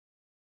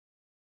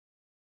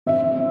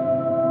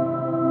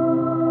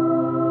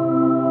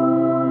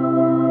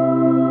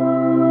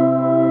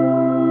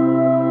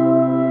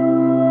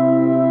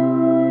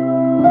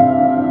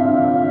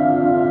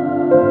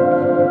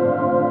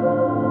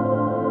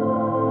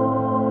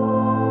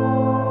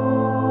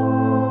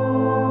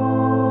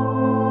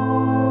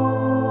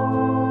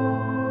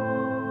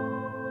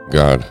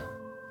God,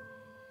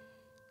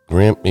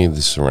 grant me the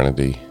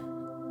serenity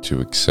to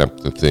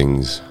accept the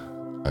things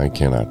I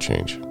cannot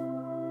change.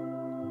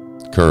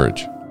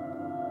 Courage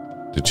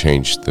to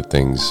change the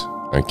things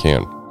I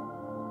can.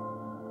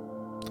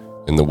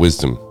 And the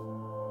wisdom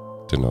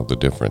to know the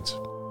difference.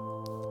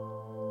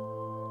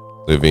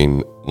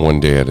 Living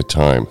one day at a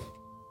time.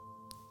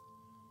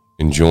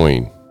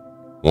 Enjoying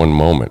one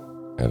moment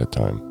at a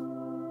time.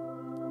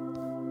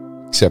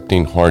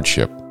 Accepting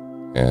hardship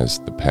as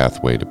the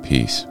pathway to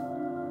peace.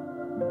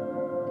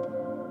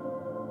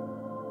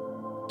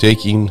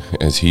 Taking,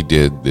 as he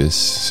did, this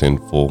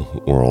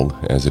sinful world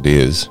as it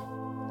is,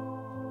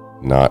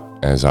 not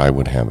as I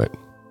would have it.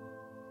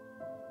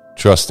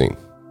 Trusting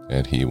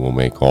that he will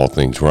make all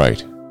things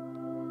right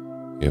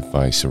if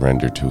I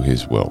surrender to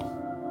his will.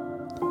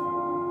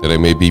 That I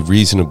may be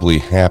reasonably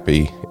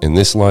happy in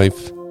this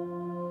life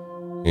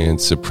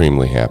and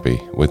supremely happy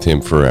with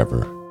him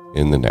forever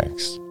in the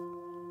next.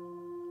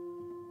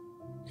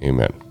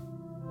 Amen.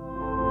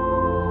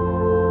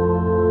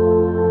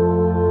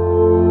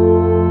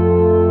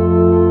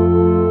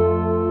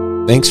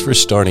 Thanks for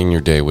starting your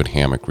day with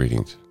hammock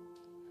readings,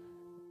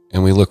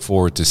 and we look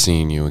forward to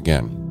seeing you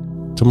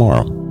again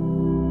tomorrow.